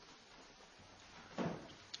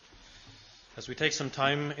As we take some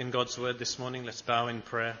time in God's Word this morning, let's bow in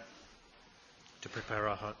prayer to prepare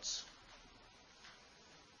our hearts.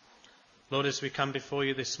 Lord, as we come before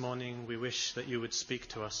you this morning, we wish that you would speak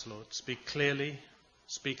to us, Lord. Speak clearly,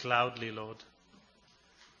 speak loudly, Lord.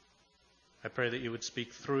 I pray that you would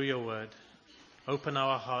speak through your Word. Open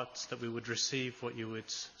our hearts that we would receive what you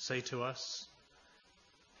would say to us.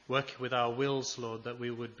 Work with our wills, Lord, that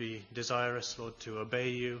we would be desirous, Lord, to obey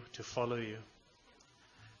you, to follow you.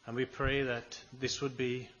 And we pray that this would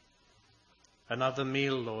be another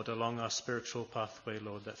meal, Lord, along our spiritual pathway,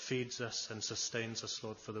 Lord, that feeds us and sustains us,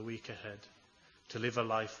 Lord, for the week ahead, to live a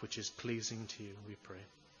life which is pleasing to you, we pray.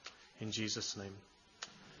 In Jesus' name.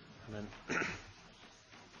 Amen.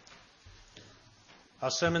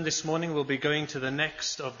 Our sermon this morning will be going to the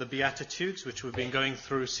next of the Beatitudes, which we've been going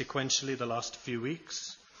through sequentially the last few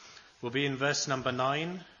weeks. We'll be in verse number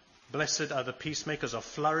 9. Blessed are the peacemakers, or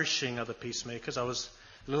flourishing are the peacemakers. I was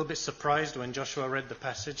a little bit surprised when Joshua read the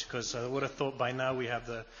passage, because I would have thought by now we have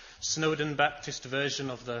the Snowden Baptist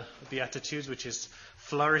version of the Beatitudes, which is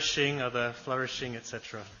flourishing, other flourishing,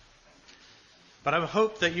 etc. But I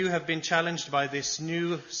hope that you have been challenged by this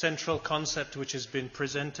new central concept which has been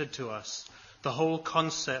presented to us, the whole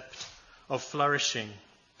concept of flourishing.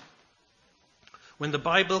 When the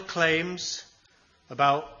Bible claims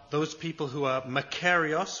about those people who are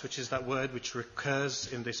Makarios, which is that word which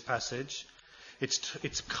recurs in this passage,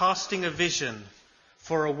 it's casting a vision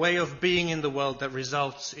for a way of being in the world that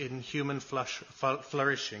results in human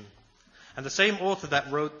flourishing. And the same author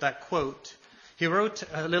that wrote that quote, he wrote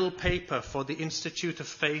a little paper for the Institute of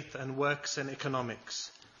Faith and Works and Economics.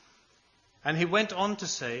 And he went on to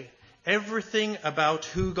say, everything about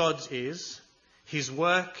who God is, his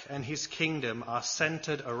work and his kingdom are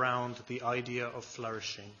centered around the idea of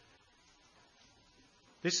flourishing.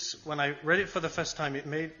 This, when I read it for the first time,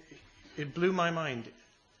 it blew my mind.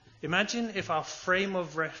 Imagine if our frame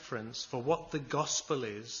of reference for what the gospel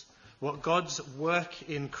is, what God's work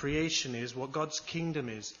in creation is, what God's kingdom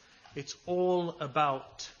is, it's all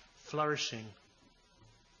about flourishing.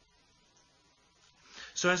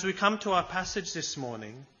 So as we come to our passage this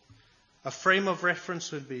morning, a frame of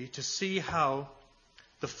reference would be to see how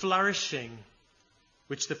the flourishing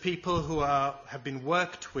which the people who have been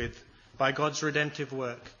worked with by God's redemptive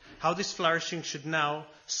work, how this flourishing should now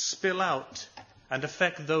spill out and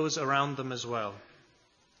affect those around them as well.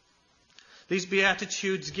 These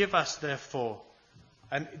Beatitudes give us, therefore,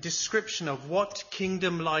 a description of what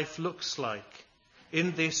kingdom life looks like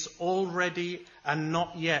in this already and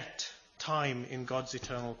not yet time in God's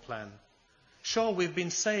eternal plan. Sure, we've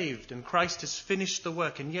been saved and Christ has finished the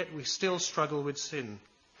work, and yet we still struggle with sin.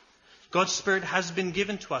 God's Spirit has been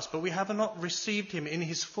given to us, but we have not received him in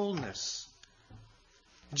his fullness.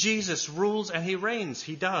 Jesus rules and he reigns,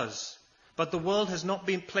 he does. But the world has not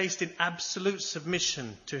been placed in absolute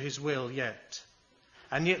submission to his will yet.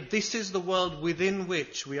 And yet this is the world within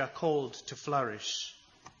which we are called to flourish.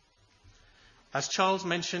 As Charles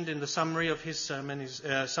mentioned in the summary of his sermon, his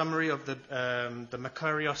summary of the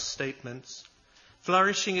Makarios statements,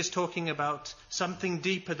 flourishing is talking about something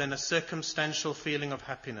deeper than a circumstantial feeling of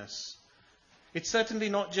happiness. It's certainly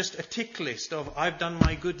not just a tick list of, I've done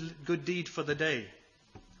my good deed for the day.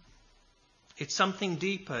 It's something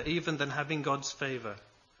deeper even than having God's favour.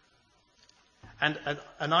 And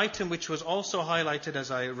an item which was also highlighted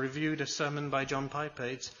as I reviewed a sermon by John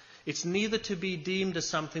Piper, it's neither to be deemed as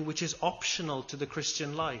something which is optional to the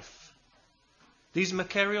Christian life. These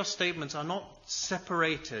Makarios statements are not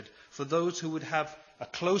separated for those who would have a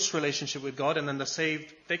close relationship with God, and then the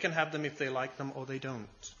saved, they can have them if they like them or they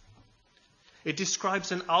don't. It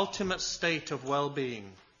describes an ultimate state of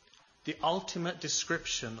well-being, the ultimate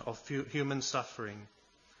description of human suffering,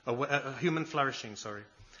 human flourishing,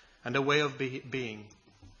 and a way of being.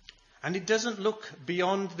 And it doesn't look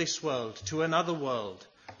beyond this world to another world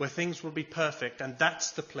where things will be perfect, and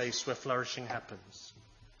that's the place where flourishing happens.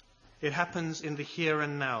 It happens in the here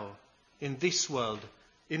and now, in this world,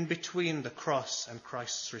 in between the cross and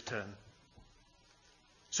Christ's return.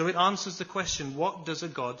 So it answers the question, what does a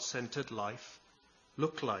God-centered life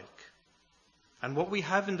look like? And what we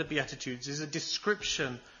have in the Beatitudes is a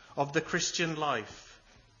description of the Christian life.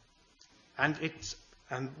 And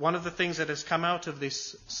one of the things that has come out of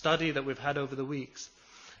this study that we've had over the weeks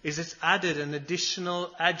is it's added an additional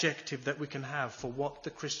adjective that we can have for what the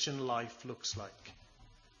Christian life looks like.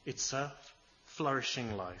 It's a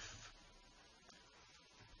flourishing life.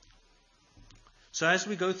 So as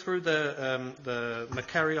we go through the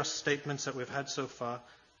Makarios statements that we've had so far,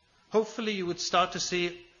 hopefully you would start to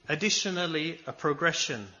see additionally a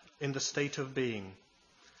progression in the state of being.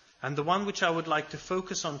 And the one which I would like to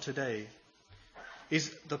focus on today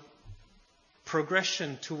is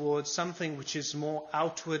progression towards something which is more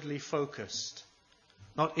outwardly focused,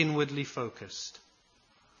 not inwardly focused.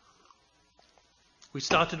 We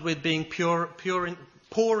started with being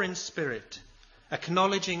poor in spirit,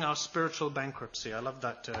 acknowledging our spiritual bankruptcy. I love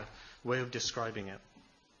that way of describing it.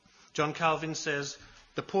 John Calvin says,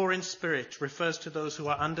 the poor in spirit refers to those who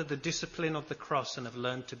are under the discipline of the cross and have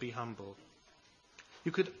learned to be humble.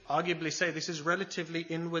 You could arguably say this is relatively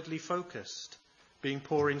inwardly focused, being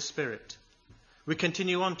poor in spirit. We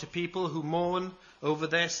continue on to people who mourn over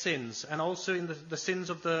their sins and also in the sins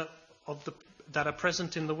that are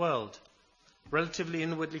present in the world. Relatively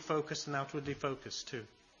inwardly focused and outwardly focused too.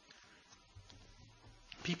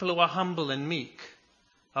 People who are humble and meek.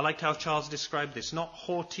 I liked how Charles described this. Not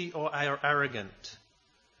haughty or arrogant.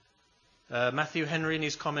 Matthew Henry in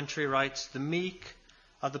his commentary writes, the meek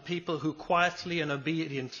are the people who quietly and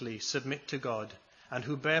obediently submit to God and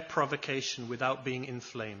who bear provocation without being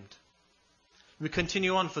inflamed. We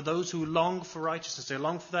continue on for those who long for righteousness. They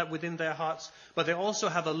long for that within their hearts, but they also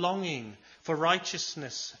have a longing for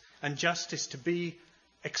righteousness and justice to be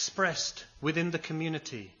expressed within the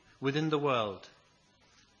community, within the world.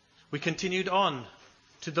 We continued on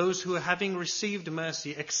to those who, having received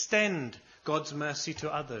mercy, extend God's mercy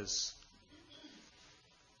to others.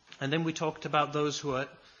 And then we talked about those who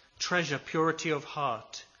treasure purity of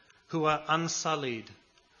heart, who are unsullied,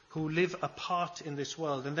 who live apart in this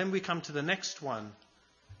world. And then we come to the next one,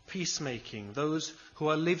 peacemaking, those who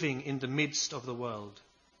are living in the midst of the world.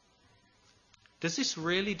 Does this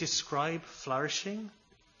really describe flourishing?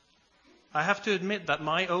 I have to admit that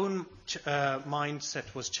my own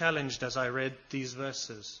mindset was challenged as I read these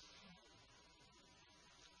verses.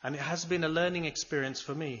 And it has been a learning experience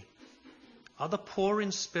for me. Are the poor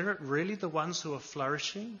in spirit really the ones who are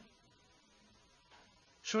flourishing?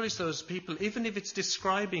 Surely it's those people, even if it's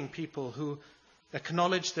describing people who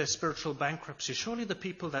acknowledge their spiritual bankruptcy, surely the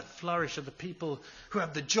people that flourish are the people who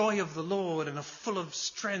have the joy of the Lord and are full of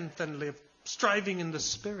strength and live striving in the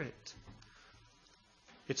Spirit.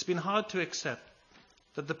 It's been hard to accept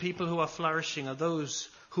that the people who are flourishing are those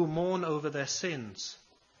who mourn over their sins,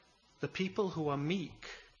 the people who are meek.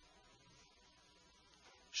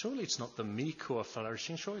 Surely it's not the meek who are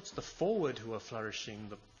flourishing, surely it's the forward who are flourishing,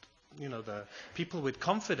 the people with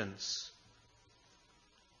confidence,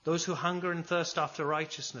 those who hunger and thirst after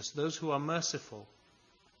righteousness, those who are merciful,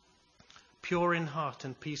 pure in heart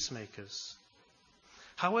and peacemakers.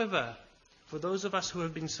 However, for those of us who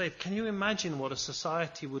have been saved, can you imagine what a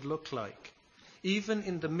society would look like? Even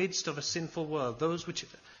in the midst of a sinful world,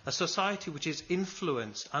 a society which is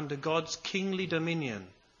influenced under God's kingly dominion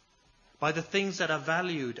by the things that are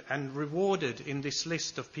valued and rewarded in this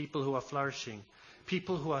list of people who are flourishing,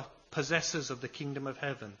 people who are possessors of the kingdom of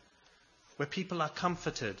heaven, where people are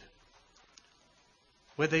comforted,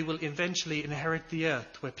 where they will eventually inherit the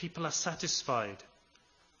earth, where people are satisfied,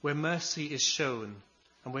 where mercy is shown,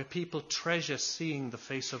 and where people treasure seeing the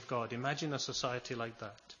face of God. Imagine a society like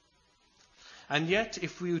that. And yet,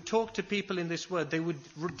 if we talk to people in this world, they would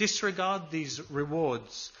disregard these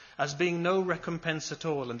rewards as being no recompense at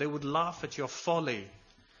all, and they would laugh at your folly.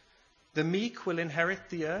 The meek will inherit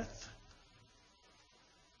the earth.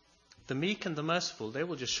 The meek and the merciful, they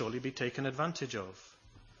will just surely be taken advantage of.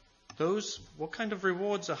 What kind of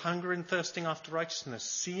rewards are hunger and thirsting after righteousness?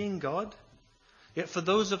 Seeing God? Yet for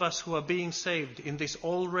those of us who are being saved in this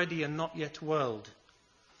already and not yet world,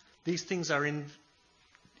 these things are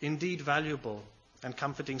indeed valuable and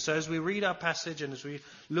comforting. So as we read our passage and as we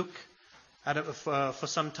look at it for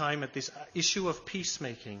some time at this issue of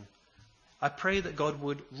peacemaking, I pray that God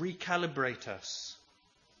would recalibrate us,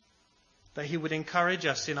 that he would encourage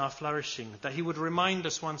us in our flourishing, that he would remind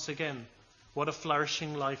us once again what a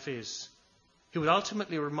flourishing life is. He would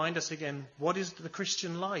ultimately remind us again what is the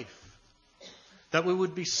Christian life, that we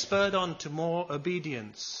would be spurred on to more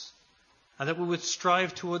obedience, and that we would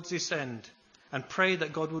strive towards this end and pray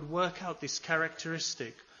that God would work out this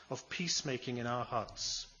characteristic of peacemaking in our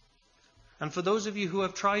hearts. And for those of you who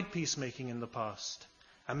have tried peacemaking in the past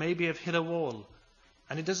and maybe have hit a wall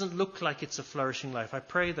and it doesn't look like it's a flourishing life, I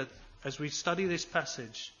pray that as we study this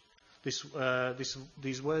passage,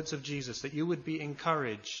 these words of Jesus, that you would be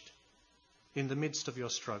encouraged in the midst of your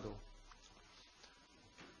struggle.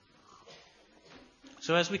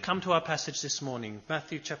 So as we come to our passage this morning,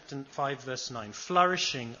 Matthew chapter 5 verse 9,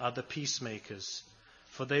 flourishing are the peacemakers,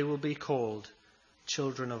 for they will be called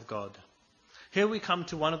children of God. Here we come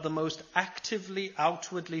to one of the most actively,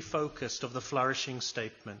 outwardly focused of the flourishing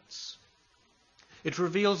statements. It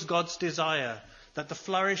reveals God's desire that the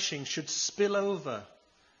flourishing should spill over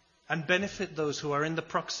and benefit those who are in the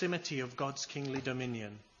proximity of God's kingly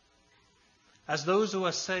dominion. As those who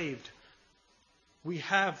are saved, we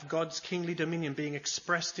have God's kingly dominion being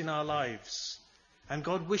expressed in our lives. And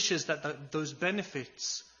God wishes that those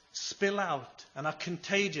benefits spill out and are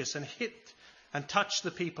contagious and hit and touch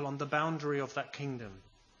the people on the boundary of that kingdom.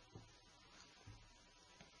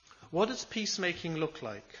 What does peacemaking look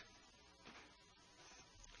like?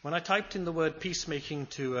 When I typed in the word peacemaking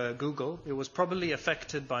to Google, it was probably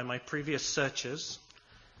affected by my previous searches.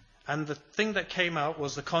 And the thing that came out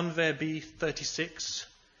was the Convair B-36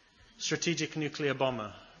 strategic nuclear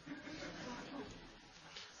bomber.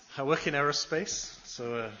 I work in aerospace,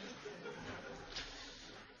 so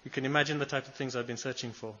you can imagine the type of things I've been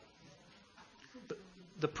searching for. But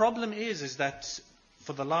the problem is that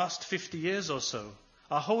for the last 50 years or so,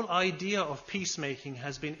 our whole idea of peacemaking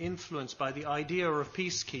has been influenced by the idea of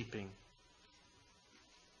peacekeeping.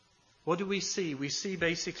 What do we see? We see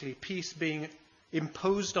basically peace being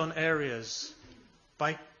imposed on areas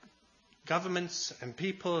by governments and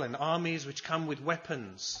people and armies which come with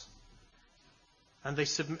weapons. And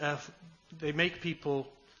they make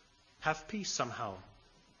people have peace somehow.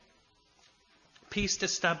 Peace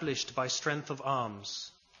established by strength of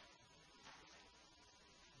arms.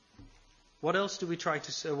 What else do we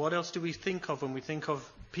what else do we think of when we think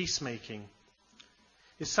of peacemaking?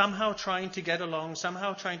 Is somehow trying to get along,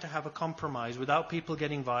 somehow trying to have a compromise without people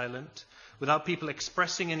getting violent, without people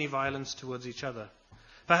expressing any violence towards each other.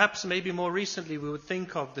 Perhaps maybe more recently we would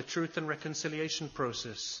think of the truth and reconciliation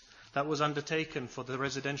process that was undertaken for the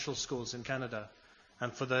residential schools in Canada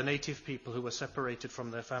and for the native people who were separated from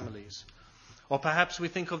their families. Or perhaps we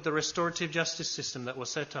think of the restorative justice system that was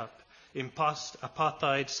set up in past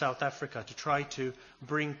apartheid South Africa to try to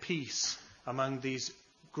bring peace among these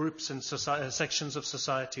groups and sections of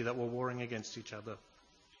society that were warring against each other.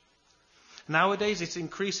 Nowadays it's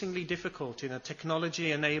increasingly difficult in a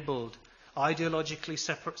technology-enabled, ideologically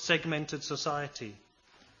segmented society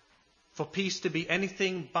for peace to be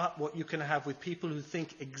anything but what you can have with people who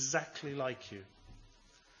think exactly like you.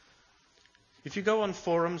 If you go on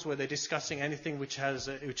forums where they're discussing anything which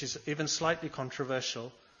is even slightly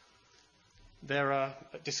controversial, there are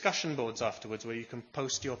discussion boards afterwards where you can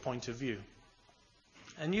post your point of view.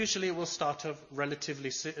 And usually it will start off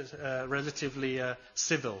relatively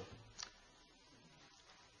civil.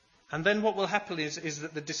 And then what will happen is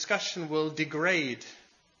that the discussion will degrade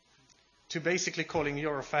to basically calling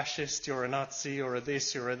you're a fascist, you're a Nazi, you're a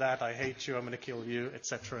this, you're a that, I hate you, I'm going to kill you,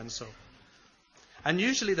 etc. and so on. And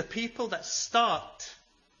usually the people that start,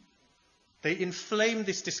 they inflame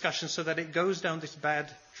this discussion so that it goes down this bad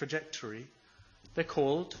trajectory. They're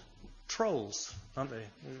called trolls, aren't they?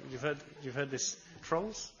 You've heard this,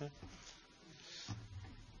 trolls? Yeah.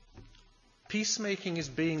 Peacemaking is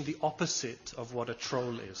being the opposite of what a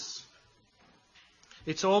troll is.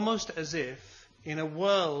 It's almost as if in a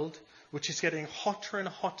world which is getting hotter and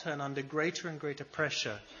hotter and under greater and greater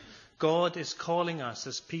pressure, God is calling us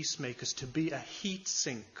as peacemakers to be a heat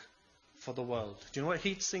sink for the world. Do you know what a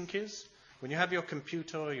heat sink is? When you have your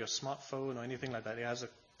computer or your smartphone or anything like that, it has a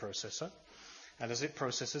processor. And as it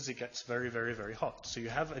processes, it gets very, very, very hot. So you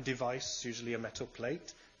have a device, usually a metal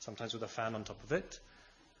plate, sometimes with a fan on top of it,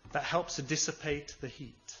 that helps to dissipate the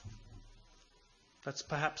heat. That's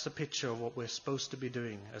perhaps a picture of what we're supposed to be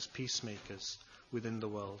doing as peacemakers within the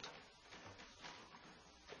world.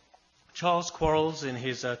 Charles Quarles, in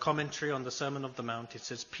his commentary on the Sermon on the Mount, it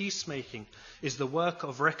says, peacemaking is the work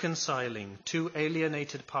of reconciling two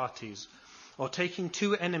alienated parties or taking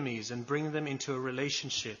two enemies and bringing them into a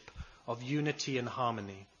relationship of unity and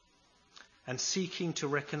harmony and seeking to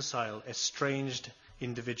reconcile estranged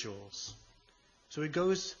individuals. So it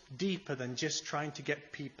goes deeper than just trying to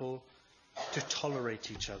get people to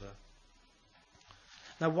tolerate each other.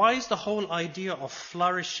 Now, why is the whole idea of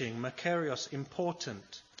flourishing, Makarios,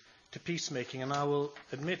 important to peacemaking? And I will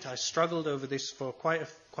admit I struggled over this for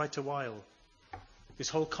quite a while. This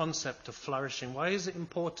whole concept of flourishing. Why is it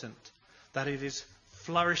important that it is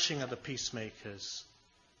flourishing of the peacemakers?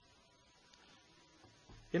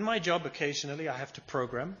 In my job, occasionally I have to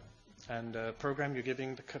program. And program, you're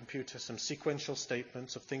giving the computer some sequential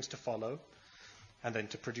statements of things to follow and then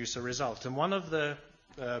to produce a result. And one of the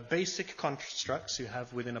basic constructs you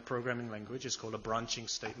have within a programming language is called a branching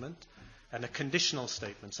statement and a conditional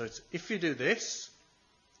statement. So it's if you do this,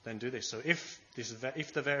 then do this. So if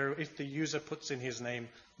the user puts in his name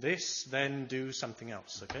this, then do something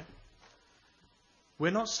else. Okay?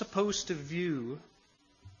 We're not supposed to view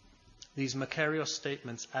these Makarios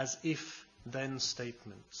statements as if-then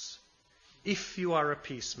statements. If you are a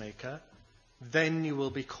peacemaker, then you will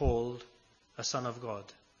be called a son of God.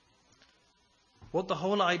 What the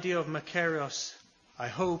whole idea of Makarios, I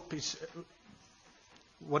hope, is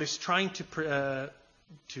what is trying to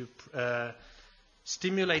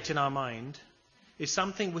stimulate in our mind is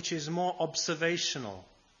something which is more observational.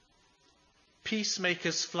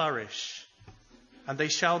 Peacemakers flourish, and they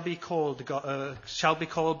shall be called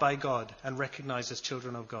by God and recognized as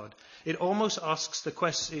children of God. It almost asks the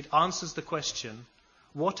question. It answers the question: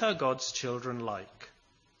 what are God's children like?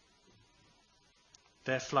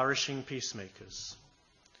 They're flourishing peacemakers.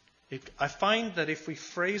 I find that if we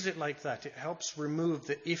phrase it like that, it helps remove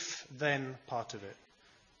the if-then part of it.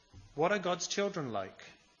 What are God's children like?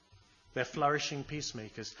 They're flourishing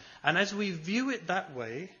peacemakers. And as we view it that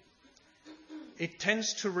way, it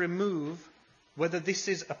tends to remove whether this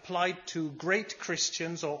is applied to great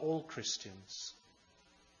Christians or all Christians.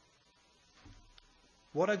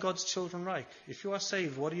 What are God's children like? If you are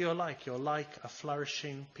saved, what are you like? You're like a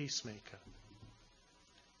flourishing peacemaker.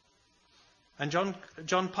 And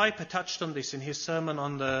John Piper touched on this in his sermon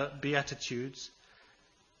on the Beatitudes,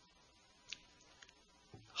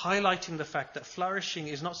 highlighting the fact that flourishing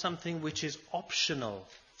is not something which is optional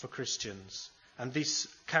for Christians. And this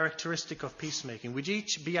characteristic of peacemaking, with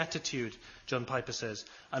each beatitude, John Piper says,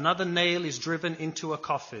 another nail is driven into a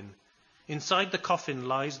coffin. Inside the coffin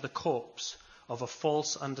lies the corpse of a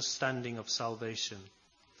false understanding of salvation.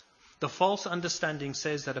 The false understanding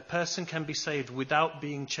says that a person can be saved without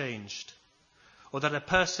being changed, or that a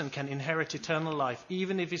person can inherit eternal life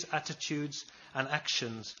even if his attitudes and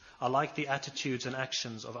actions are like the attitudes and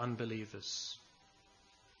actions of unbelievers.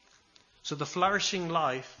 So the flourishing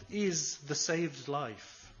life is the saved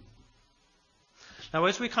life. Now,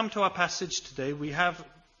 as we come to our passage today,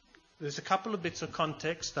 there's a couple of bits of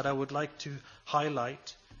context that I would like to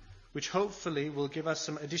highlight, which hopefully will give us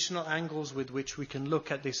some additional angles with which we can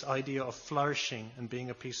look at this idea of flourishing and being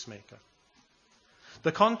a peacemaker.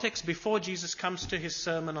 The context before Jesus comes to his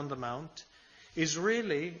Sermon on the Mount is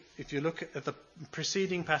really, if you look at the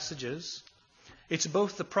preceding passages, it's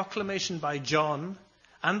both the proclamation by John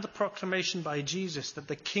and the proclamation by Jesus that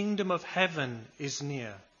the kingdom of heaven is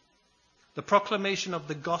near. The proclamation of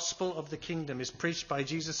the gospel of the kingdom is preached by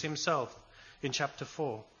Jesus himself in chapter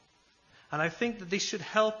 4. And I think that this should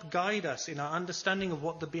help guide us in our understanding of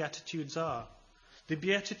what the Beatitudes are. The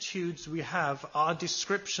Beatitudes we have are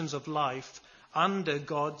descriptions of life under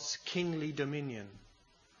God's kingly dominion.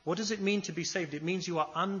 What does it mean to be saved? It means you are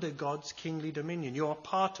under God's kingly dominion. You are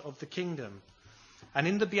part of the kingdom. And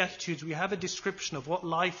in the Beatitudes, we have a description of what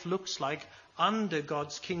life looks like under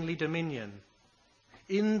God's kingly dominion.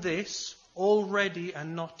 In this already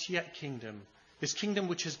and not yet kingdom, this kingdom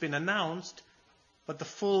which has been announced, but the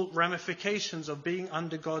full ramifications of being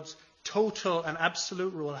under God's total and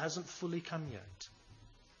absolute rule hasn't fully come yet.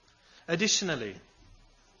 Additionally,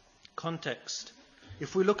 context.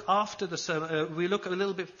 If we look after the sermon, we look a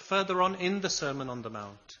little bit further on in the Sermon on the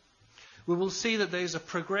Mount, we will see that there is a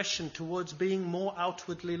progression towards being more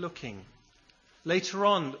outwardly looking. Later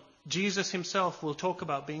on, Jesus himself will talk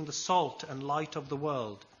about being the salt and light of the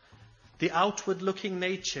world. The outward-looking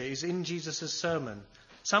nature is in Jesus' sermon,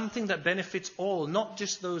 something that benefits all, not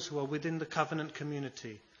just those who are within the covenant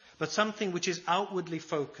community, but something which is outwardly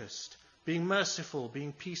focused, being merciful,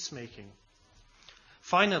 being peacemaking.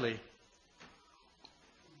 Finally,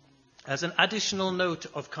 as an additional note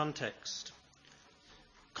of context,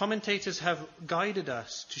 commentators have guided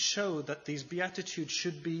us to show that these Beatitudes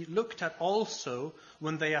should be looked at also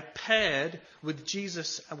when they are paired with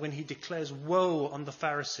Jesus when he declares woe on the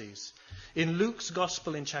Pharisees. In Luke's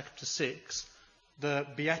Gospel in chapter 6, the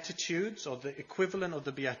Beatitudes, or the equivalent of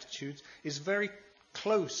the Beatitudes, is very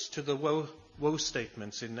close to the woe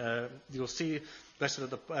statements. You'll see,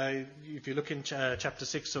 if you look in chapter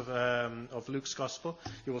 6 of Luke's Gospel,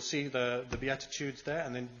 you will see the Beatitudes there,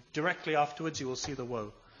 and then directly afterwards you will see the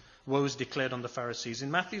woe. Woe is declared on the Pharisees.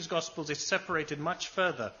 In Matthew's Gospels, it's separated much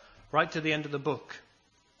further, right to the end of the book.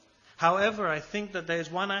 However, I think that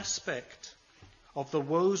there's one aspect of the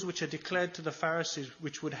woes which are declared to the Pharisees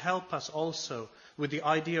which would help us also with the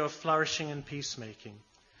idea of flourishing and peacemaking.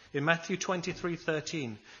 In Matthew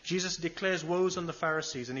 23:13, Jesus declares woes on the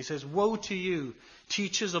Pharisees, and he says, "Woe to you,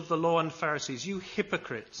 teachers of the law and Pharisees, you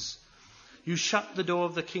hypocrites! You shut the door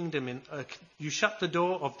of the kingdom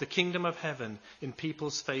of heaven in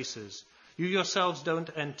people's faces. You yourselves don't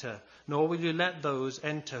enter, nor will you let those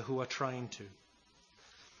enter who are trying to."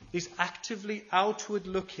 This actively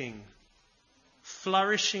outward-looking,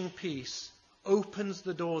 flourishing peace opens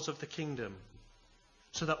the doors of the kingdom,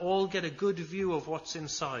 so that all get a good view of what's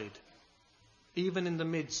inside, even in the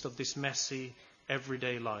midst of this messy,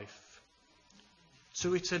 everyday life.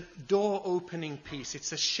 So it's a door-opening peace.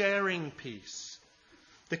 It's a sharing peace.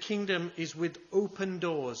 The kingdom is with open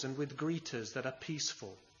doors and with greeters that are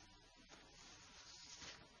peaceful.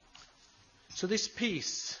 So this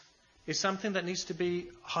peace is something that needs to be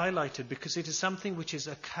highlighted because it is something which is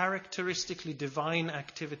a characteristically divine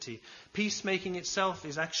activity. Peacemaking itself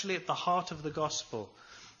is actually at the heart of the gospel.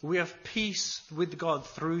 We have peace with God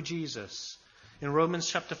through Jesus. In Romans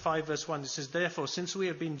chapter 5 verse 1 it says, "Therefore, since we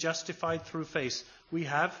have been justified through faith, we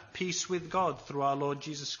have peace with God through our Lord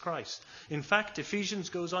Jesus Christ." In fact, Ephesians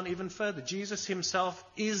goes on even further. Jesus himself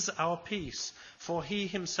is our peace, for he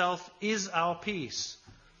himself is our peace,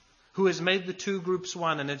 who has made the two groups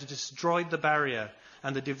one and has destroyed the barrier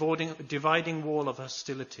and the dividing wall of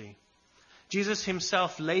hostility. Jesus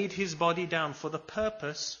himself laid his body down for the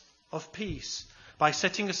purpose of peace by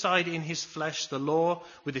setting aside in his flesh the law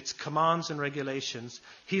with its commands and regulations.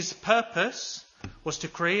 His purpose was to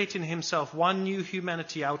create in himself one new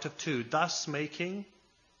humanity out of two, thus making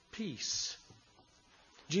peace.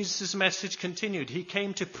 Jesus' message continued. He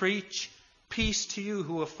came to preach peace to you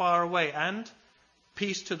who were far away and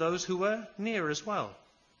peace to those who were near as well.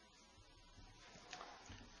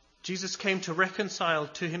 Jesus came to reconcile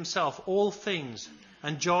to himself all things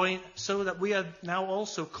and join, so that we are now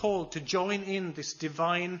also called to join in this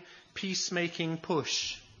divine peacemaking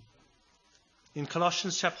push. In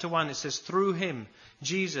Colossians chapter 1 it says, "Through him,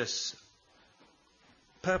 Jesus,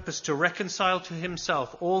 purposed to reconcile to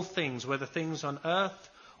himself all things, whether things on earth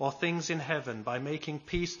or things in heaven, by making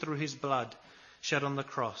peace through his blood shed on the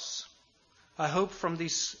cross." I hope from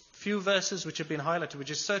these few verses which have been highlighted, which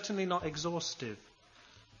is certainly not exhaustive,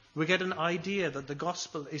 we get an idea that the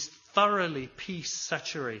gospel is thoroughly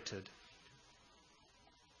peace-saturated,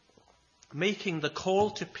 making the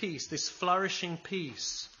call to peace, this flourishing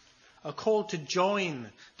peace, a call to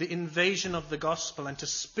join the invasion of the gospel and to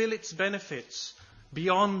spill its benefits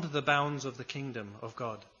beyond the bounds of the kingdom of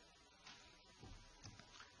God.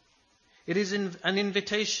 It is an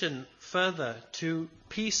invitation further to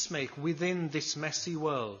peacemake within this messy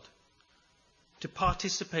world, to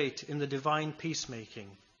participate in the divine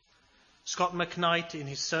peacemaking. Scott McKnight, in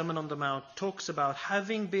his Sermon on the Mount, talks about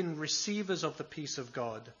having been receivers of the peace of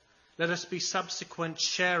God, let us be subsequent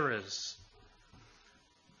sharers.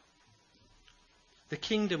 The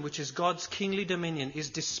kingdom, which is God's kingly dominion,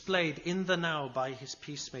 is displayed in the now by his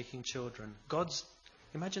peacemaking children.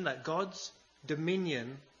 Imagine that, God's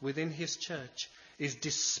dominion within his church is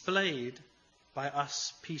displayed by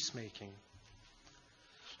us peacemaking.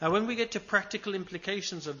 Now, when we get to practical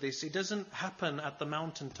implications of this, it doesn't happen at the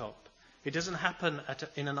mountaintop. It doesn't happen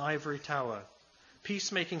in an ivory tower.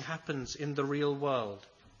 Peacemaking happens in the real world.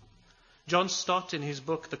 John Stott, in his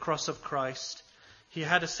book, The Cross of Christ, he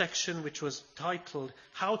had a section which was titled,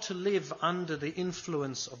 "How to Live Under the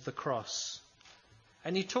Influence of the Cross."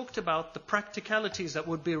 And he talked about the practicalities that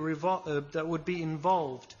would be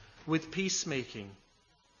involved with peacemaking.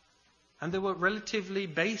 And they were relatively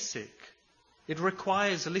basic. It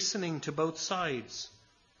requires listening to both sides.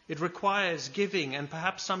 It requires giving and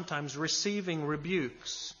perhaps sometimes receiving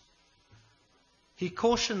rebukes. He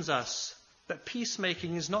cautions us that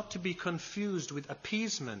peacemaking is not to be confused with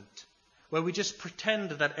appeasement, where we just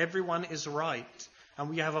pretend that everyone is right and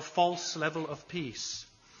we have a false level of peace.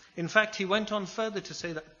 In fact, he went on further to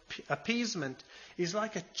say that appeasement is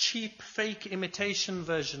like a cheap, fake imitation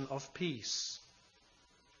version of peace.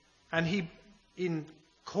 And in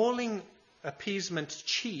calling appeasement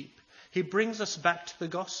cheap, he brings us back to the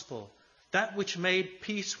gospel. That which made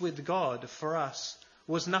peace with God for us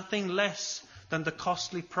was nothing less than the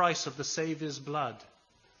costly price of the Saviour's blood.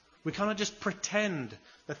 We cannot just pretend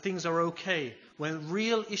that things are okay when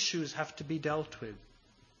real issues have to be dealt with.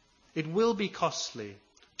 It will be costly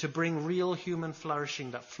to bring real human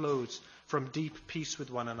flourishing that flows from deep peace with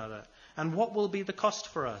one another. And what will be the cost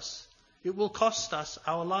for us? It will cost us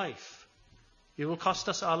our life. It will cost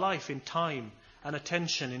us our life in time and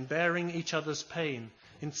attention, in bearing each other's pain,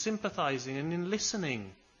 in sympathizing and in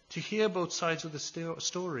listening to hear both sides of the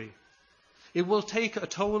story. It will take a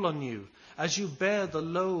toll on you as you bear the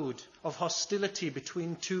load of hostility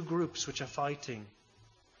between two groups which are fighting.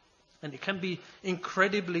 And it can be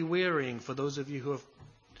incredibly wearying for those of you who have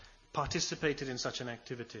participated in such an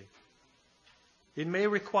activity. It may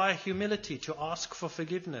require humility to ask for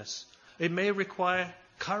forgiveness. It may require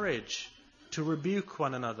courage to rebuke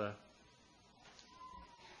one another.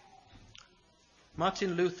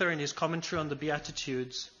 Martin Luther, in his commentary on the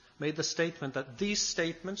Beatitudes, made the statement that these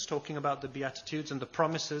statements, talking about the Beatitudes and the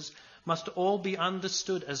promises, must all be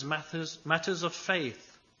understood as matters of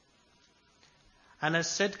faith, and as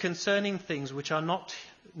said concerning things which are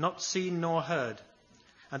not seen nor heard,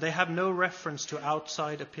 and they have no reference to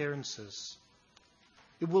outside appearances.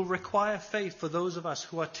 It will require faith for those of us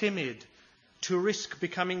who are timid to risk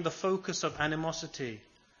becoming the focus of animosity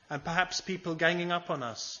and perhaps people ganging up on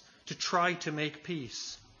us to try to make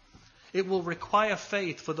peace. It will require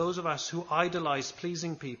faith for those of us who idolize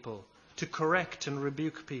pleasing people, to correct and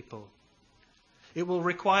rebuke people. It will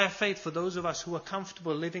require faith for those of us who are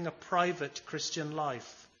comfortable living a private Christian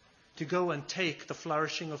life, to go and take the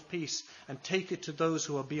flourishing of peace and take it to those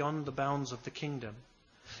who are beyond the bounds of the kingdom.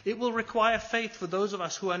 It will require faith for those of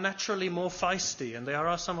us who are naturally more feisty, and there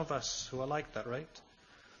are some of us who are like that, right?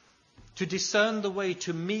 To discern the way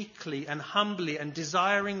to meekly and humbly and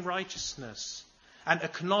desiring righteousness and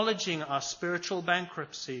acknowledging our spiritual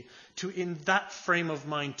bankruptcy, to in that frame of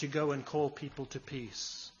mind to go and call people to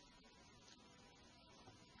peace.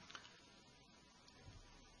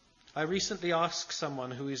 I recently asked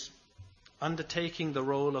someone who is undertaking the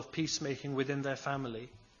role of peacemaking within their family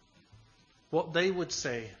what they would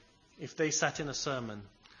say if they sat in a sermon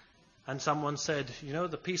and someone said,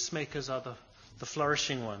 the peacemakers are the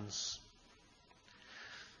flourishing ones.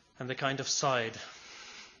 And they kind of sighed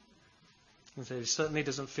and said, it certainly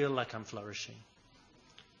doesn't feel like I'm flourishing.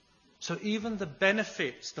 So even the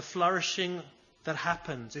benefits, the flourishing that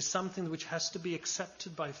happens is something which has to be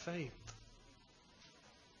accepted by faith.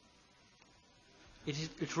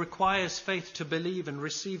 It requires faith to believe and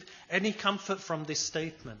receive any comfort from this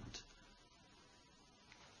statement.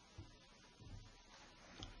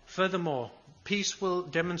 Furthermore, peace will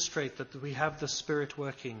demonstrate that we have the Spirit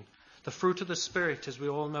working. The fruit of the Spirit, as we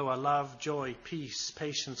all know, are love, joy, peace,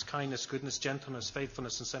 patience, kindness, goodness, gentleness,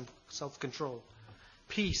 faithfulness, and self-control.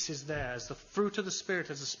 Peace is there as the fruit of the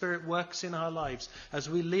Spirit, as the Spirit works in our lives, as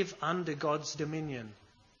we live under God's dominion.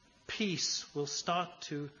 Peace will start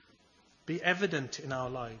to be evident in our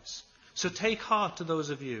lives. So take heart to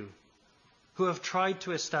those of you who have tried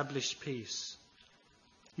to establish peace.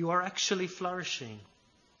 You are actually flourishing.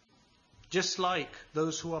 Just like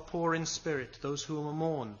those who are poor in spirit, those who are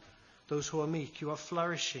mourn, those who are meek, you are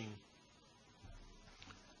flourishing.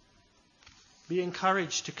 Be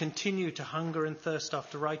encouraged to continue to hunger and thirst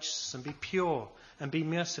after righteousness and be pure and be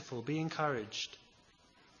merciful. Be encouraged.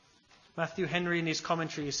 Matthew Henry, in his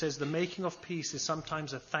commentary, he says, the making of peace is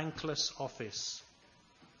sometimes a thankless office.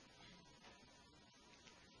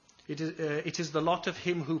 It is the lot of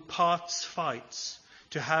him who parts fights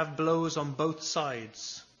to have blows on both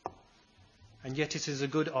sides. And yet it is a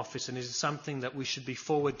good office, and it is something that we should be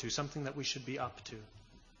forward to, something that we should be up to.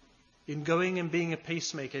 In going and being a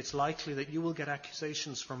peacemaker, it's likely that you will get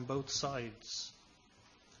accusations from both sides.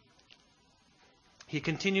 He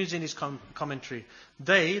continues in his commentary,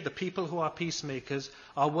 they, the people who are peacemakers,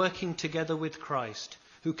 are working together with Christ,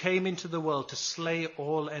 who came into the world to slay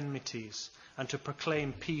all enmities and to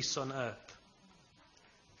proclaim peace on earth.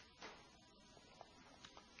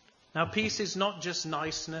 Now, peace is not just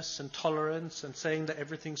niceness and tolerance and saying that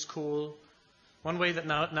everything's cool. One way that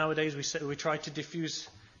nowadays we try to diffuse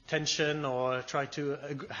tension or try to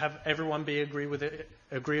have everyone be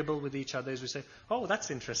agreeable with each other is we say, oh, that's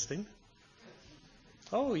interesting.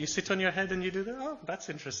 Oh, you sit on your head and you do that? Oh, that's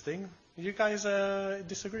interesting. You guys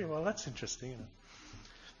disagree? Well, that's interesting.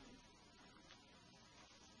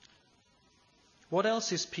 What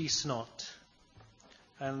else is peace not?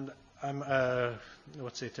 And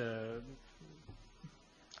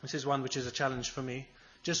this is one which is a challenge for me.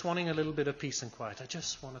 Just wanting a little bit of peace and quiet. I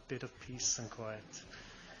just want a bit of peace and quiet.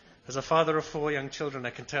 As a father of 4 young children, I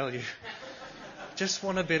can tell you, just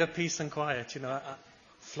want a bit of peace and quiet.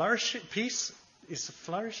 Flourishing, peace is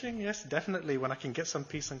flourishing. Yes, definitely. When I can get some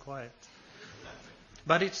peace and quiet.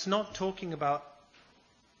 But it's not talking about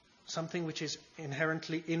something which is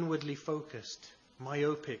inherently inwardly focused.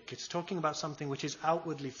 Myopic. It's talking about something which is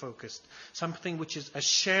outwardly focused, something which is a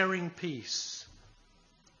sharing peace.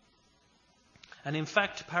 And in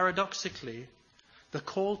fact, paradoxically, the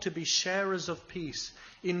call to be sharers of peace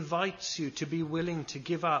invites you to be willing to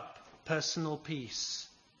give up personal peace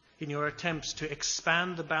in your attempts to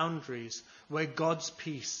expand the boundaries where God's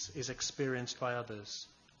peace is experienced by others.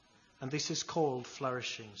 And this is called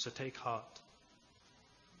flourishing, so take heart.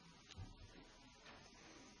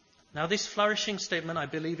 Now, this flourishing statement, I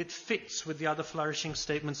believe it fits with the other flourishing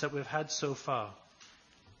statements that we've had so far.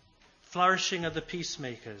 Flourishing are the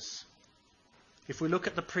peacemakers. If we look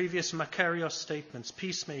at the previous Makarios statements,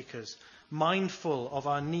 peacemakers, mindful of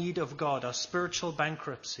our need of God, our spiritual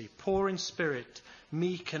bankruptcy, poor in spirit,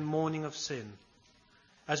 meek and mourning of sin.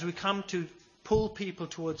 As we come to pull people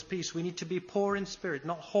towards peace, we need to be poor in spirit,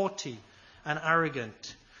 not haughty and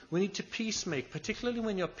arrogant. We need to peacemake, particularly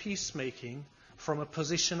when you're peacemaking from a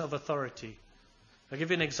position of authority. I'll give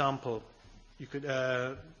you an example. You could,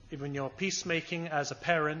 when you're peacemaking as a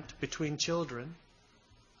parent between children,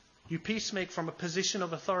 you peacemake from a position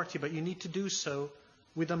of authority, but you need to do so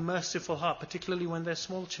with a merciful heart, particularly when they're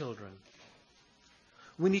small children.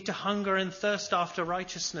 We need to hunger and thirst after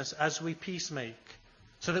righteousness as we peacemake,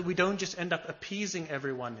 so that we don't just end up appeasing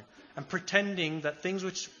everyone and pretending that things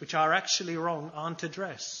which are actually wrong aren't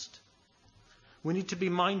addressed. We need to be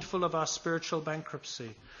mindful of our spiritual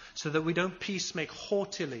bankruptcy, so that we don't peacemake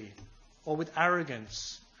haughtily or with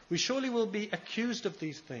arrogance. We surely will be accused of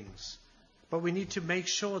these things, but we need to make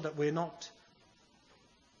sure that we're not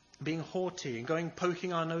being haughty and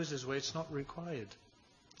poking our noses where it's not required.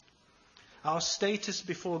 Our status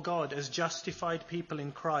before God as justified people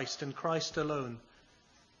in Christ and Christ alone,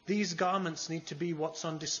 these garments need to be what's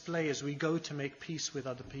on display as we go to make peace with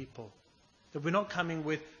other people. That we're not coming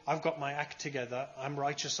with, I've got my act together, I'm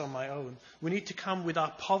righteous on my own. We need to come with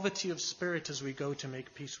our poverty of spirit as we go to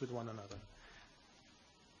make peace with one another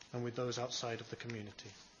and with those outside of the community.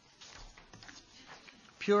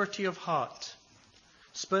 Purity of heart.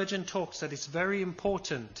 Spurgeon talks that it's very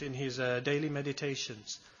important in his daily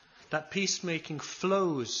meditations that peacemaking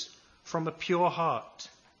flows from a pure heart,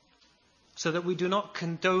 so that we do not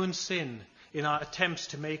condone sin in our attempts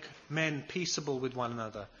to make men peaceable with one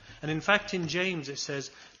another. And in fact, in James it says,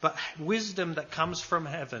 but wisdom that comes from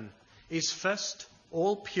heaven is first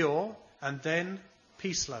all pure and then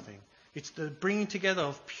peace-loving. It's the bringing together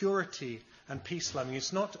of purity and peace-loving.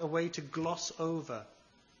 It's not a way to gloss over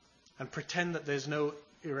and pretend that there's no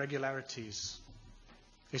irregularities.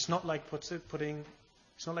 It's not like putting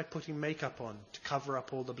makeup on to cover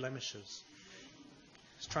up all the blemishes.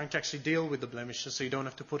 It's trying to actually deal with the blemishes so you don't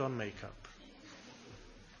have to put on makeup.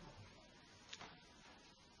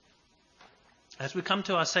 As we come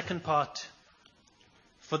to our second part,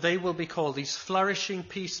 for they will be called, these flourishing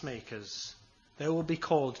peacemakers, they will be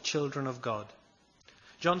called children of God.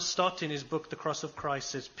 John Stott, in his book, The Cross of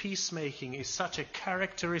Christ, says, peacemaking is such a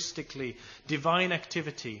characteristically divine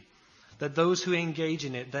activity that those who engage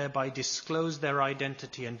in it thereby disclose their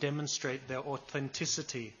identity and demonstrate their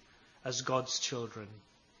authenticity as God's children.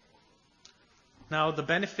 Now, the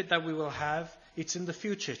benefit that we will have, it's in the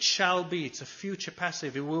future. It shall be. It's a future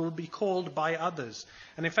passive. It will be called by others.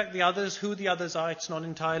 And in fact, who the others are, it's not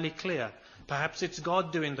entirely clear. Perhaps it's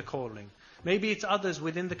God doing the calling. Maybe it's others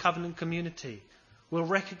within the covenant community will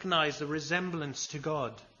recognize the resemblance to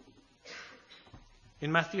God.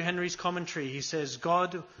 In Matthew Henry's commentary, he says,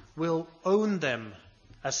 God will own them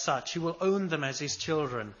as such. He will own them as his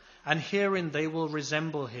children. And herein they will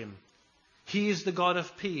resemble him. He is the God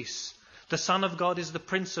of peace. The Son of God is the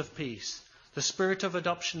Prince of Peace. The Spirit of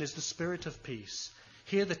adoption is the Spirit of peace.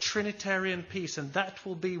 Here the Trinitarian peace, and that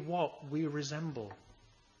will be what we resemble.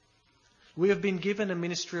 We have been given a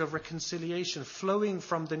ministry of reconciliation flowing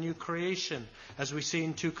from the new creation, as we see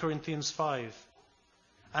in 2 Corinthians 5.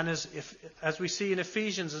 And as we see in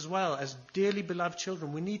Ephesians as well, as dearly beloved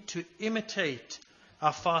children, we need to imitate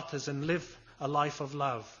our fathers and live a life of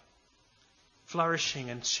love, flourishing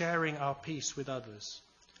and sharing our peace with others.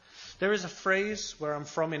 There is a phrase where I'm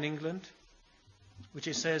from in England, which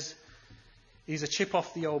it says, he's a chip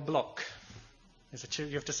off the old block.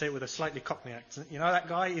 You have to say it with a slightly Cockney accent. You know that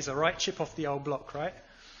guy? He's a right chip off the old block, right?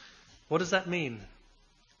 What does that mean?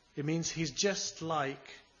 It means he's just like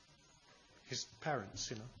his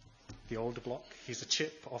parents, the older block. He's a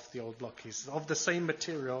chip off the old block. He's of the same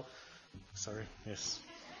material. Sorry, yes.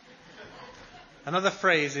 Another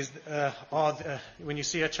phrase is, when you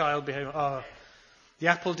see a child behaving, the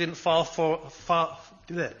apple didn't fall far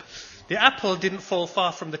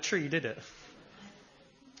from the tree, did it?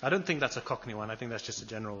 I don't think that's a Cockney one. I think that's just a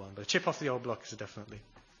general one. But a chip off the old block is definitely.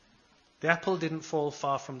 The apple didn't fall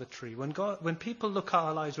far from the tree. When people look at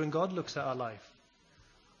our lives, when God looks at our life,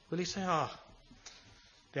 will he say,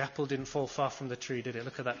 the apple didn't fall far from the tree, did it?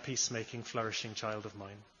 Look at that peacemaking, flourishing child of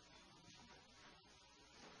mine.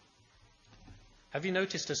 Have you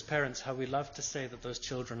noticed as parents how we love to say that those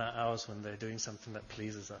children are ours when they're doing something that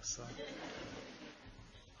pleases us?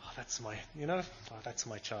 That's my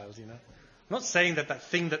child, I'm not saying that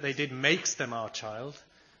thing that they did makes them our child,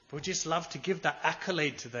 but we just love to give that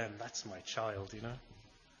accolade to them. That's my child,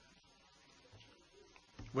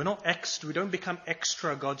 We're not we don't become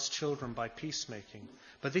extra God's children by peacemaking,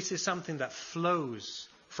 but this is something that flows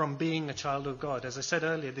from being a child of God. As I said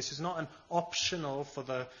earlier, this is not an optional for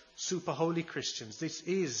the super holy Christians. This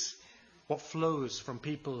is what flows from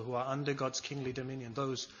people who are under God's kingly dominion,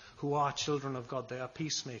 those who are children of God. They are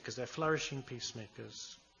peacemakers. They're flourishing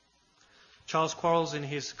peacemakers. Charles Quarles, in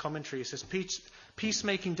his commentary, says,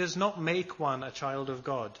 peacemaking does not make one a child of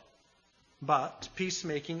God, but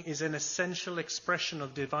peacemaking is an essential expression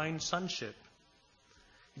of divine sonship.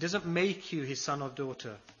 It doesn't make you his son or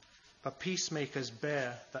daughter, but peacemakers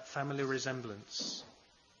bear that family resemblance.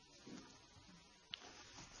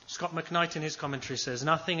 Scott McKnight in his commentary says,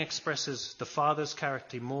 nothing expresses the Father's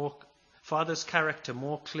character more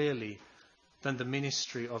clearly than the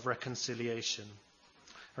ministry of reconciliation.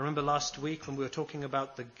 I remember last week when we were talking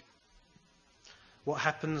about what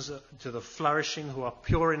happens to the flourishing who are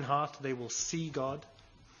pure in heart, they will see God.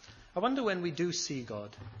 I wonder when we do see God,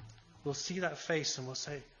 we'll see that face and we'll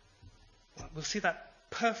see that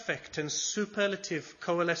perfect and superlative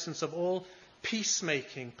coalescence of all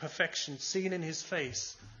peacemaking perfection seen in his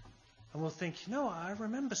face. And we'll think, I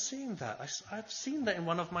remember seeing that. I've seen that in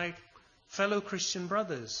one of my fellow Christian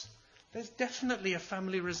brothers. There's definitely a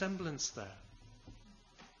family resemblance there.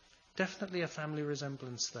 Definitely a family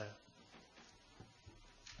resemblance there.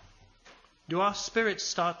 Do our spirits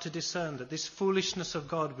start to discern that this foolishness of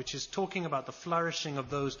God, which is talking about the flourishing of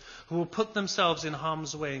those who will put themselves in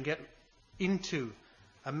harm's way and get into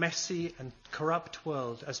a messy and corrupt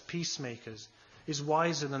world as peacemakers, is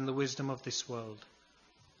wiser than the wisdom of this world?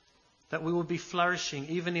 That we will be flourishing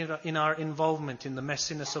even in our involvement in the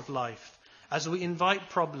messiness of life, as we invite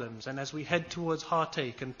problems and as we head towards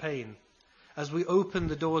heartache and pain, as we open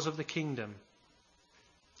the doors of the kingdom.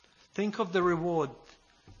 Think of the reward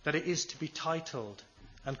that it is to be titled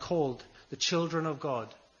and called the children of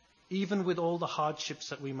God, even with all the hardships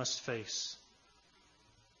that we must face.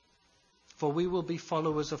 For we will be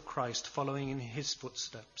followers of Christ, following in his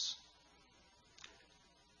footsteps.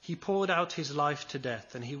 He poured out his life to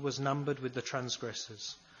death, and he was numbered with the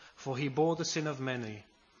transgressors. For he bore the sin of many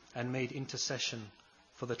and made intercession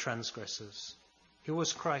for the transgressors. Here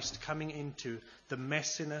was Christ coming into the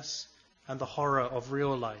messiness and the horror of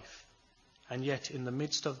real life, and yet in the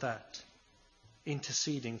midst of that,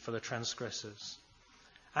 interceding for the transgressors.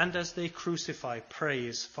 And as they crucify,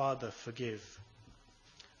 praise, Father, forgive.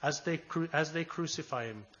 As they crucify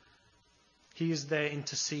him, he is there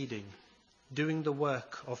interceding, doing the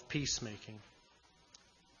work of peacemaking.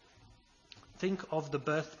 Think of the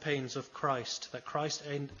birth pains of Christ that Christ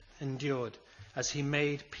endured as he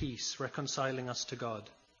made peace, reconciling us to God,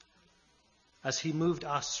 as he moved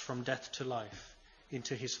us from death to life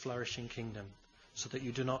into his flourishing kingdom, so that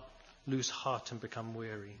you do not lose heart and become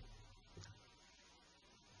weary.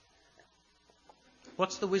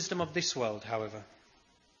 What's the wisdom of this world, however?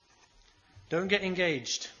 Don't get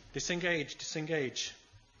engaged. Disengage.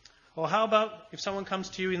 Or how about if someone comes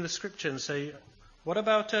to you in the scripture and say, what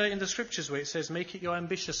about in the scriptures where it says, make it your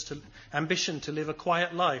ambition to live a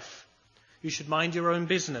quiet life? You should mind your own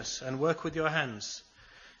business and work with your hands,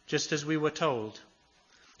 just as we were told,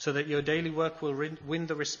 so that your daily work will win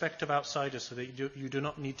the respect of outsiders, so that you do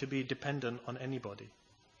not need to be dependent on anybody.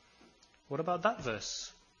 What about that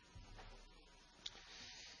verse?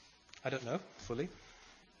 I don't know fully.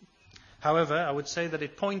 However, I would say that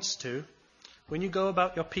it points to, when you go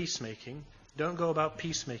about your peacemaking, don't go about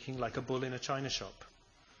peacemaking like a bull in a china shop.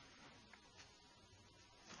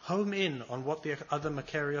 Home in on what the other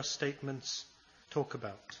Makarios statements talk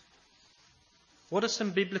about. What are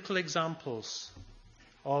some biblical examples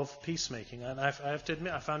of peacemaking? And I have to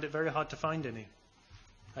admit, I found it very hard to find any.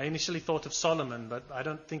 I initially thought of Solomon, but I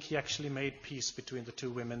don't think he actually made peace between the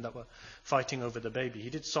two women that were fighting over the baby. He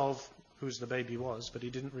did solve whose the baby was, but he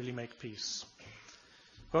didn't really make peace.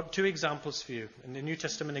 I've got two examples for you, a New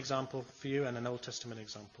Testament example for you and an Old Testament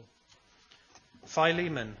example.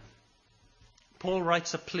 Philemon. Paul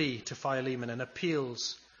writes a plea to Philemon and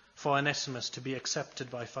appeals for Onesimus to be accepted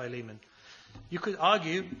by Philemon. You could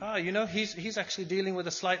argue, he's actually dealing with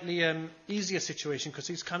a slightly easier situation because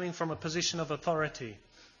he's coming from a position of authority.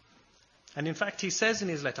 And in fact, he says in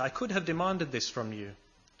his letter, I could have demanded this from you,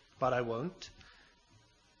 but I won't.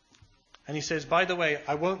 And he says, by the way,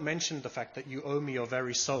 I won't mention the fact that you owe me your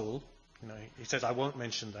very soul. He says, I won't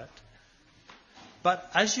mention that. But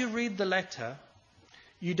as you read the letter,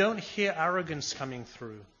 you don't hear arrogance coming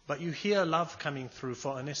through, but you hear love coming through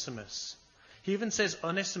for Onesimus. He even says,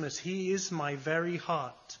 Onesimus, he is my very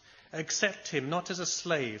heart. Accept him, not as a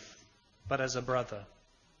slave, but as a brother.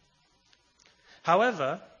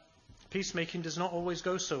 However, peacemaking does not always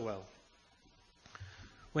go so well.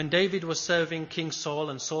 When David was serving King Saul,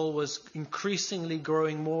 and Saul was increasingly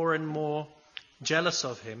growing more and more jealous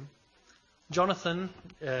of him, Jonathan,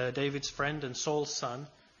 David's friend and Saul's son,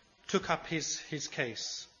 took up his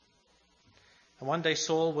case. And one day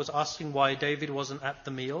Saul was asking why David wasn't at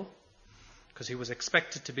the meal, because he was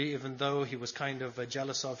expected to be, even though he was kind of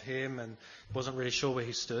jealous of him and wasn't really sure where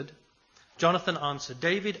he stood. Jonathan answered,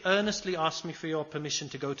 David earnestly asked me for your permission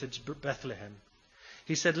to go to Bethlehem.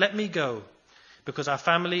 He said, let me go, because our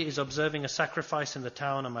family is observing a sacrifice in the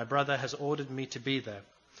town and my brother has ordered me to be there.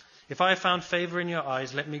 If I have found favor in your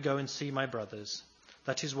eyes, let me go and see my brothers.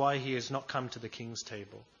 That is why he has not come to the king's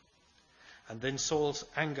table. And then Saul's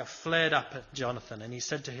anger flared up at Jonathan, and he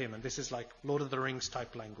said to him, and this is like Lord of the Rings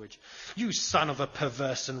type language, "You son of a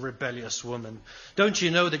perverse and rebellious woman, don't I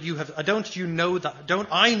know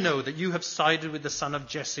that you have sided with the son of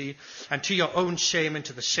Jesse, and to your own shame and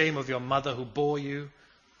to the shame of your mother who bore you?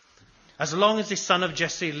 As long as the son of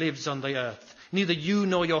Jesse lives on the earth, neither you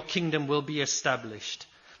nor your kingdom will be established.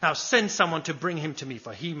 Now send someone to bring him to me,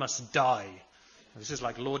 for he must die." This is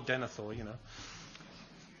like Lord Denethor, you know.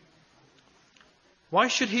 "Why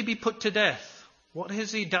should he be put to death? What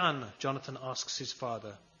has he done?" Jonathan asks his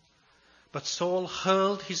father. But Saul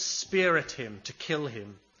hurled his spear at him to kill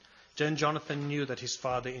him. Then Jonathan knew that his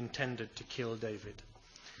father intended to kill David.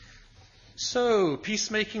 So,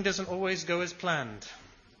 peacemaking doesn't always go as planned.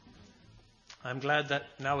 I'm glad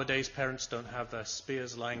that nowadays parents don't have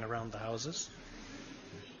spears lying around the houses.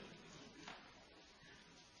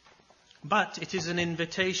 But it is an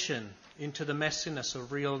invitation into the messiness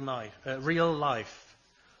of real life.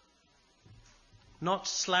 Not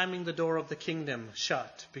slamming the door of the kingdom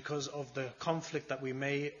shut because of the conflict that we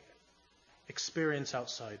may experience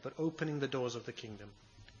outside, but opening the doors of the kingdom.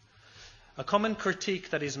 A common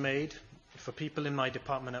critique that is made for people in my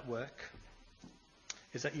department at work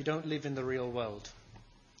is that you don't live in the real world.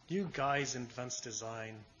 You guys in advanced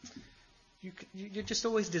design, you're just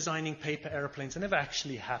always designing paper airplanes that never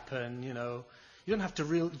actually happen, you know. You don't have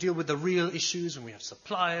to deal with the real issues when we have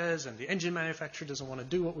suppliers and the engine manufacturer doesn't want to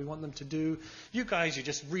do what we want them to do. You guys, you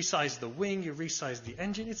just resize the wing, you resize the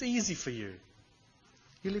engine. It's easy for you.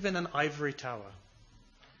 You live in an ivory tower.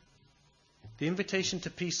 The invitation to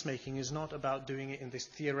peacemaking is not about doing it in this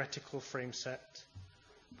theoretical frame set,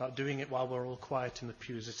 about doing it while we're all quiet in the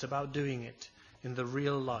pews. It's about doing it in the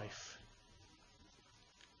real life.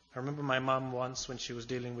 I remember my mum once, when she was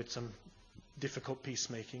dealing with some difficult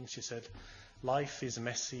peacemaking, she said, "Life is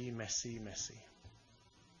messy, messy, messy."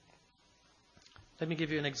 Let me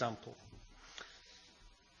give you an example.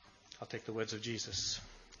 I'll take the words of Jesus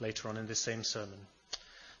later on in this same sermon.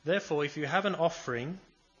 "Therefore, if you have an offering,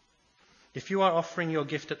 if you are offering your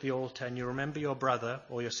gift at the altar and you remember your brother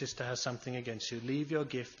or your sister has something against you, leave your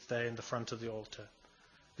gift there in the front of the altar.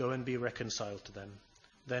 Go and be reconciled to them.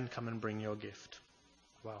 Then come and bring your gift."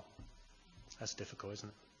 Wow, that's difficult, isn't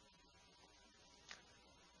it?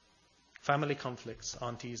 Family conflicts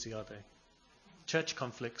aren't easy, are they? Church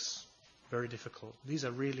conflicts, very difficult. These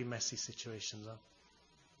are really messy situations.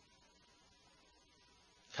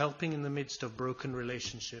 Helping in the midst of broken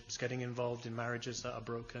relationships, getting involved in marriages that are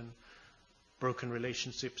broken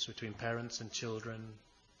relationships between parents and children,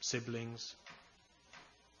 siblings.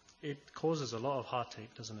 It causes a lot of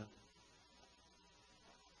heartache, doesn't it?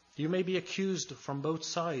 You may be accused from both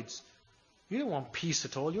sides. You don't want peace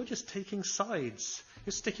at all. You're just taking sides.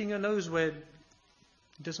 You're sticking your nose where it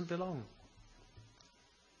doesn't belong.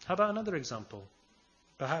 How about another example?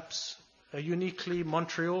 Perhaps a uniquely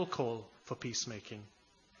Montreal call for peacemaking.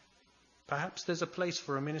 Perhaps there's a place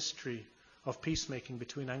for a ministry of peacemaking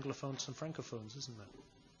between Anglophones and Francophones, isn't there?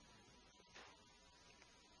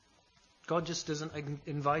 God just doesn't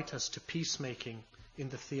invite us to peacemaking in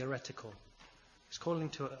the theoretical. He's calling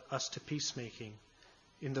to us to peacemaking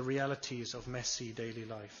in the realities of messy daily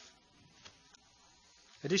life.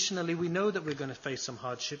 Additionally, we know that we're going to face some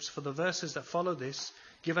hardships, for the verses that follow this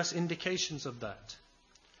give us indications of that.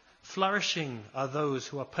 "Flourishing are those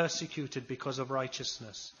who are persecuted because of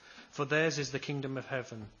righteousness, for theirs is the kingdom of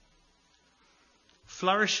heaven.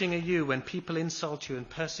 Flourishing are you when people insult you and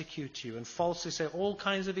persecute you and falsely say all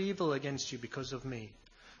kinds of evil against you because of me.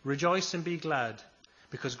 Rejoice and be glad,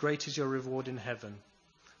 because great is your reward in heaven.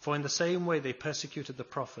 For in the same way they persecuted the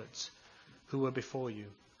prophets who were before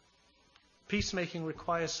you." Peacemaking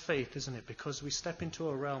requires faith, isn't it? Because we step into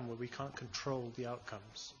a realm where we can't control the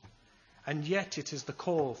outcomes. And yet it is the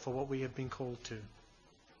call for what we have been called to.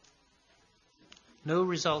 No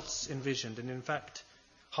results envisioned, and in fact,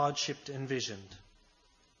 hardship envisioned.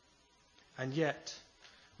 And yet,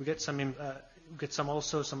 we get some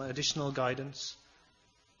additional guidance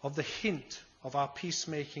of the hint of our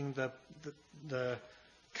peacemaking, the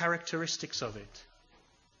characteristics of it.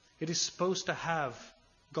 It is supposed to have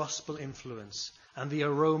gospel influence and the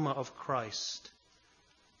aroma of Christ.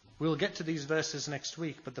 We'll get to these verses next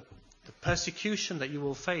week, but the persecution that you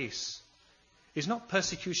will face is not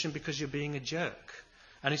persecution because you're being a jerk,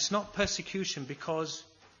 and it's not persecution because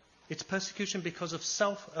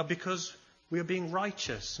because we are being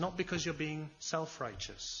righteous, not because you're being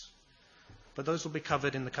self-righteous. But those will be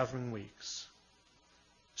covered in the covering weeks.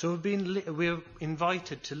 So we're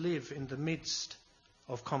invited to live in the midst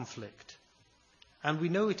of conflict. And we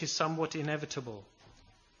know it is somewhat inevitable.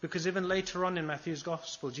 Because even later on in Matthew's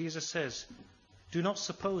Gospel, Jesus says, Do not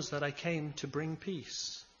suppose that I came to bring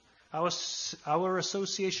peace. Our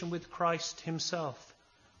association with Christ himself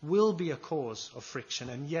will be a cause of friction,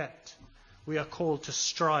 and yet we are called to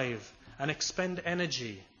strive and expend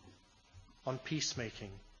energy on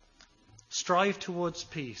peacemaking. Strive towards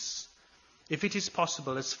peace. If it is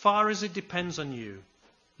possible, as far as it depends on you,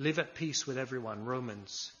 live at peace with everyone.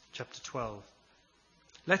 Romans chapter 12.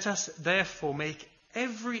 Let us therefore make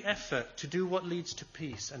every effort to do what leads to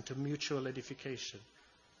peace and to mutual edification.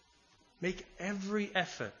 Make every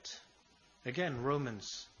effort. Again,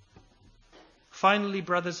 Romans. Finally,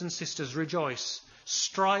 brothers and sisters, rejoice.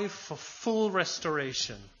 Strive for full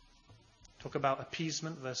restoration. Talk about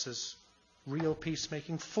appeasement versus real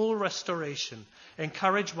peacemaking. Full restoration.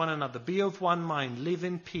 Encourage one another. Be of one mind. Live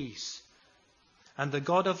in peace. And the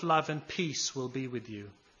God of love and peace will be with you.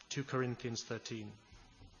 2 Corinthians 13.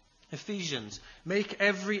 Ephesians, make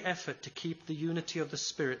every effort to keep the unity of the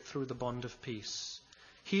Spirit through the bond of peace.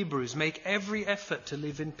 Hebrews, make every effort to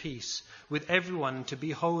live in peace with everyone and to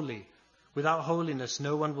be holy. Without holiness,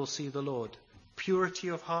 no one will see the Lord. Purity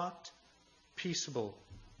of heart, peaceable.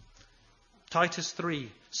 Titus 3,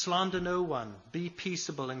 slander no one, be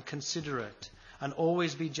peaceable and considerate, and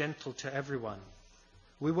always be gentle to everyone.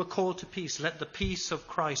 We were called to peace. Let the peace of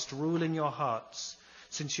Christ rule in your hearts.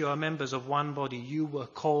 Since you are members of one body, you were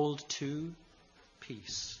called to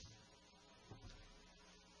peace.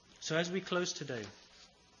 So as we close today,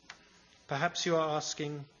 perhaps you are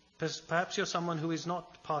asking, perhaps you're someone who is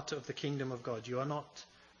not part of the kingdom of God. You are not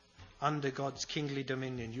under God's kingly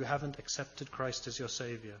dominion. You haven't accepted Christ as your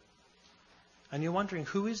Savior. And you're wondering,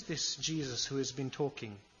 who is this Jesus who has been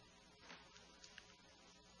talking?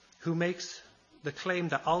 Who makes the claim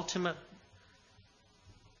that ultimate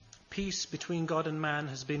peace between God and man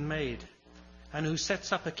has been made, and who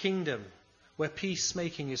sets up a kingdom where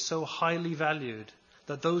peacemaking is so highly valued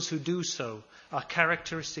that those who do so are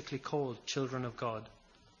characteristically called children of God.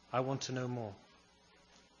 I want to know more.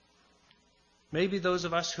 Maybe those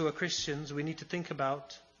of us who are Christians, we need to think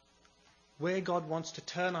about where God wants to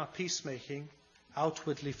turn our peacemaking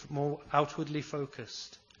more outwardly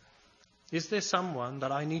focused. Is there someone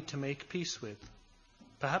that I need to make peace with?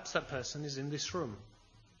 Perhaps that person is in this room.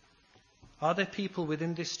 Are there people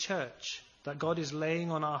within this church that God is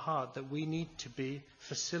laying on our heart that we need to be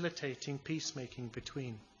facilitating peacemaking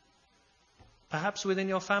between? Perhaps within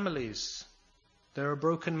your families, there are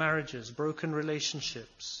broken marriages, broken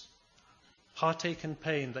relationships, heartache and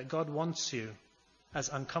pain that God wants you, as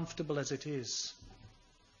uncomfortable as it is,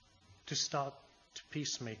 to start to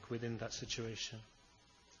peacemake within that situation.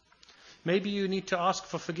 Maybe you need to ask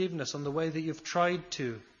for forgiveness on the way that you've tried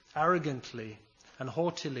to arrogantly and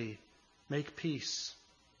haughtily make peace.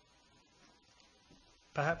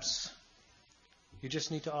 Perhaps you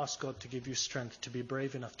just need to ask God to give you strength to be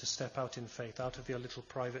brave enough to step out in faith, out of your little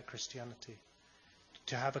private Christianity,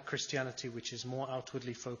 to have a Christianity which is more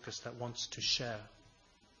outwardly focused, that wants to share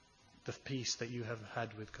the peace that you have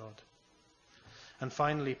had with God. And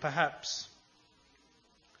finally, perhaps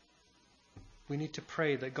we need to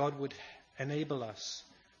pray that God would enable us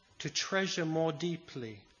to treasure more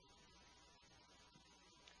deeply,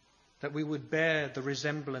 that we would bear the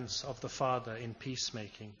resemblance of the Father in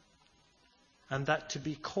peacemaking, and that to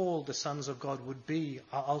be called the sons of God would be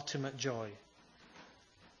our ultimate joy,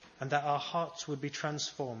 and that our hearts would be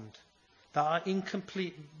transformed, that our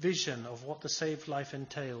incomplete vision of what the saved life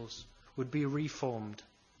entails would be reformed,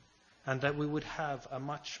 and that we would have a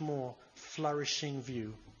much more flourishing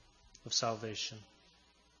view of salvation.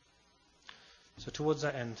 So towards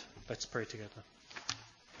that end, let's pray together.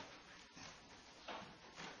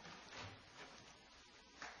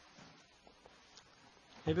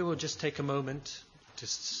 Maybe we'll just take a moment to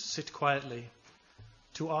sit quietly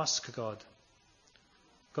to ask God,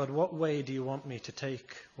 God, what way do you want me to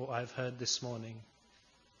take what I've heard this morning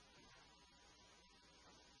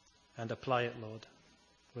and apply it, Lord?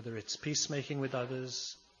 Whether it's peacemaking with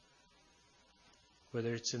others,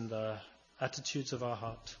 whether it's in the attitudes of our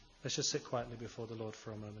heart. Let's just sit quietly before the Lord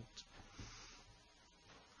for a moment.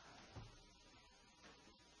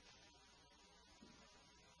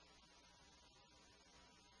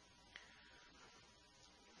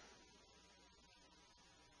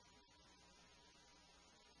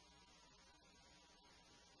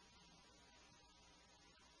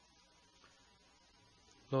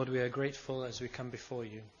 Lord, we are grateful as we come before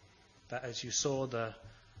you, that as you saw the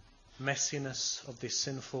messiness of this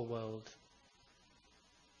sinful world,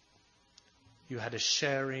 you had a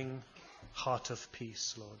sharing heart of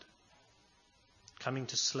peace, Lord, coming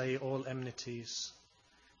to slay all enmities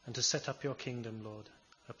and to set up your kingdom, Lord,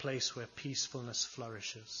 a place where peacefulness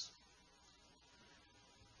flourishes.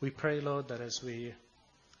 We pray, Lord, that as we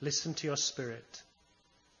listen to your Spirit,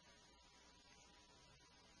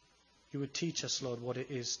 you would teach us, Lord, what it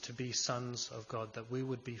is to be sons of God, that we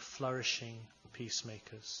would be flourishing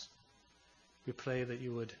peacemakers. We pray that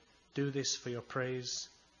you would do this for your praise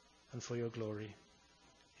and for your glory.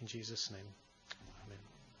 In Jesus' name, amen.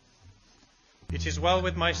 It is well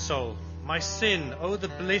with my soul. My sin, oh, the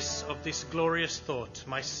bliss of this glorious thought.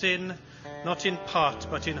 My sin, not in part,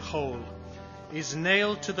 but in whole, is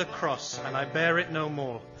nailed to the cross, and I bear it no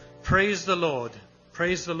more. Praise the Lord,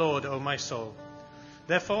 O my soul.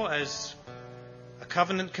 Therefore, as a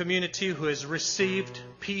covenant community who has received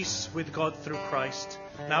peace with God through Christ,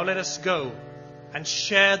 now let us go and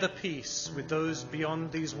share the peace with those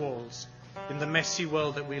beyond these walls in the messy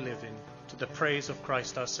world that we live in, to the praise of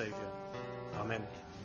Christ our Saviour. Amen.